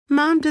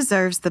Mom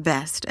deserves the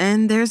best,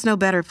 and there's no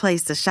better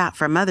place to shop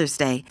for Mother's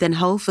Day than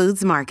Whole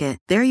Foods Market.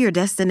 They're your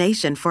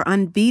destination for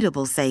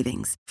unbeatable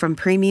savings, from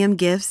premium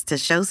gifts to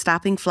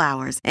show-stopping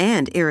flowers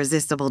and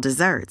irresistible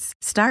desserts.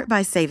 Start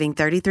by saving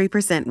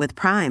 33% with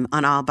Prime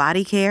on all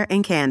body care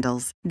and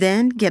candles.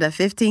 Then get a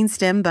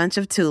 15-stem bunch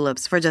of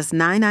tulips for just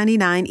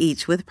 $9.99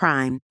 each with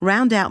Prime.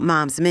 Round out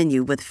Mom's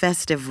menu with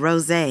festive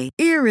rosé,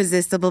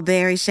 irresistible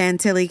berry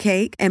chantilly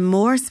cake, and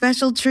more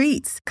special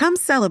treats. Come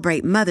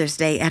celebrate Mother's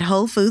Day at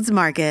Whole Foods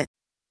Market.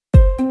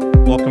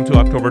 Welcome to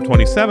October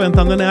 27th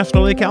on the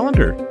National Day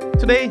calendar.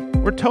 Today,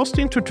 we're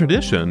toasting to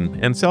tradition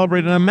and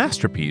celebrating a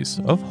masterpiece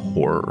of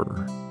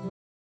horror.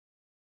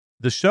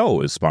 The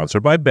show is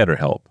sponsored by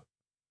BetterHelp.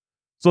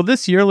 So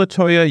this year,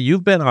 LaToya,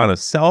 you've been on a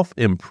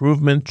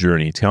self-improvement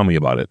journey. Tell me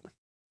about it.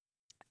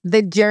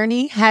 The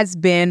journey has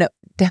been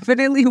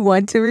definitely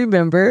one to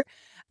remember.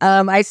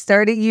 I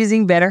started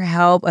using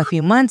BetterHelp a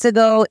few months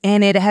ago,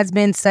 and it has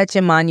been such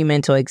a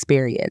monumental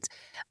experience.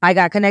 I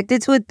got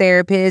connected to a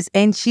therapist,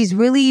 and she's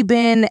really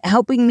been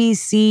helping me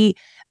see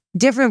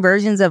different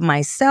versions of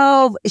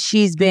myself.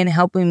 She's been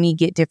helping me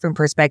get different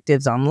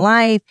perspectives on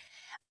life.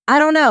 I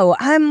don't know.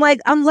 I'm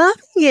loving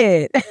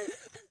it.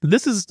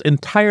 This is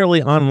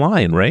entirely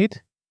online,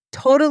 right?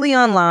 Totally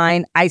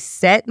online. I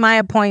set my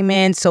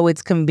appointment so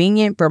it's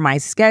convenient for my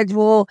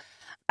schedule.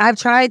 I've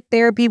tried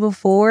therapy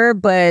before,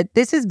 but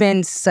this has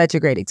been such a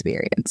great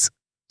experience.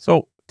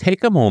 So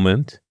take a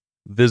moment,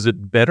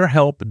 visit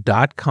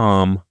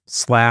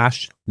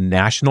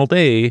betterhelp.com/National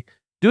Day.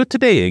 Do it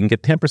today and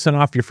get 10%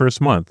 off your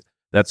first month.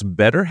 That's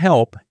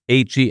BetterHelp,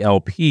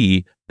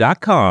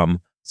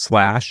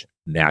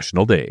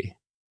 HELP.com/National Day.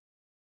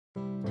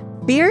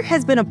 Beer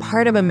has been a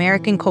part of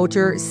American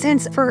culture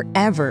since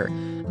forever.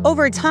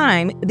 Over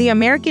time, the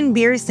American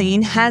beer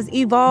scene has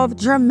evolved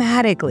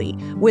dramatically,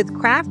 with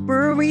craft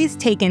breweries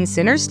taking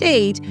center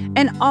stage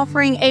and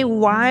offering a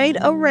wide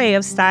array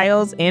of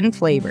styles and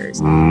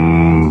flavors.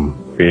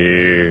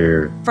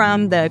 Beer.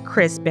 From the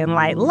crisp and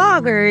light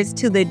lagers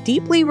to the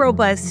deeply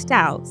robust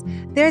stouts,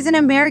 there's an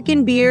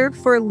American beer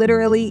for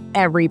literally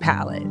every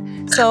palate.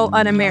 So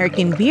on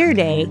American Beer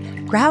Day,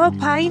 grab a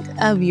pint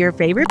of your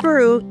favorite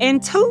brew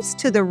and toast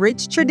to the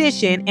rich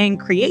tradition and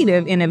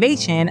creative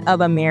innovation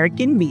of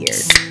American beer.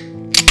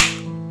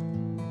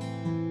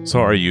 So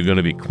are you going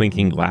to be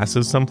clinking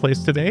glasses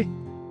someplace today?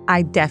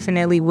 I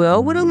definitely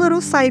will, with a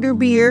little cider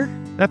beer.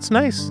 That's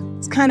nice.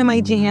 It's kind of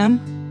my jam.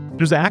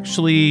 There's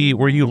actually,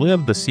 where you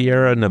live, the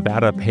Sierra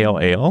Nevada Pale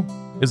Ale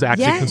is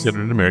actually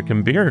considered an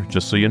American beer,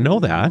 just so you know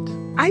that.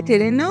 I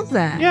didn't know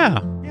that. Yeah.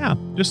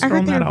 Just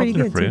throwing that out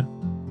there for you. Too.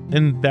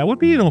 And that would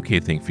be an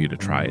okay thing for you to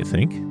try, I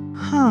think.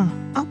 Huh.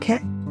 Okay.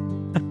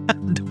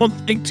 Don't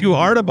think too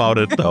hard about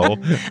it, though.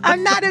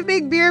 I'm not a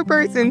big beer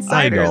person.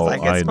 Cider is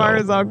as far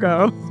as I'll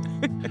go.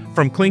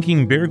 From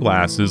clinking beer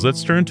glasses,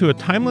 let's turn to a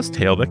timeless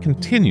tale that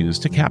continues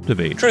to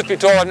captivate. Truth be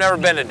told, I've never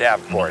been to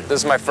Davenport.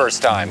 This is my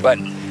first time, but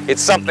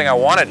it's something I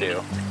want to do.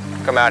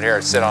 Come out here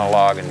and sit on a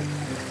log and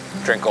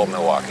drink Old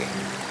Milwaukee.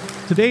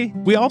 Today,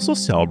 we also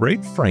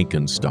celebrate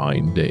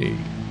Frankenstein Day.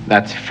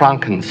 That's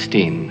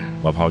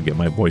Frankenstein. Love how I get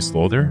my voice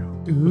low there.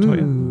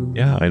 Ooh.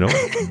 Yeah, I know.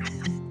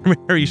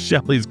 Mary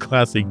Shelley's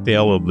classic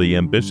tale of the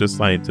ambitious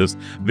scientist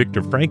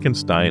Victor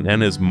Frankenstein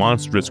and his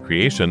monstrous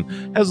creation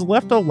has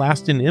left a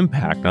lasting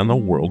impact on the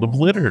world of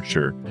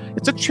literature.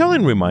 It's a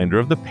chilling reminder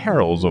of the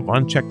perils of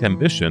unchecked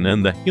ambition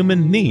and the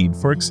human need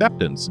for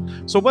acceptance.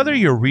 So whether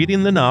you're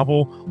reading the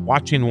novel,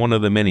 watching one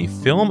of the many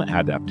film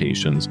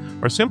adaptations,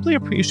 or simply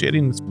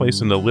appreciating its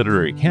place in the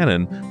literary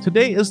canon,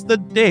 today is the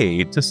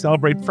day to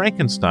celebrate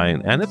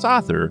Frankenstein and its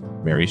author,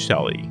 Mary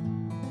Shelley.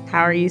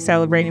 How are you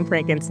celebrating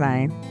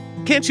Frankenstein?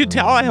 Can't you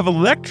tell I have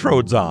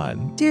electrodes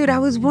on? Dude, I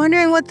was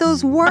wondering what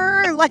those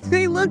were.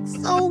 They look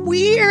so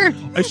weird.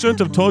 I shouldn't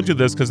have told you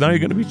this because now you're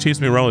going to be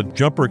chasing me around with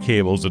jumper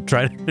cables to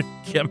try to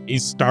get me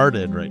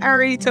started. Right? I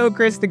already told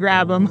Chris to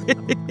grab them.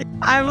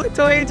 I'm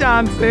LaToya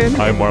Johnson.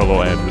 I'm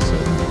Marlo Anderson.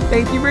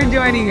 Thank you for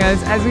joining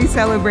us as we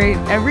celebrate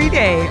every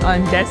day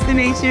on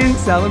Destination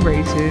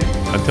Celebration.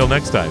 Until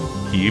next time,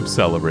 keep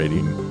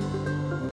celebrating.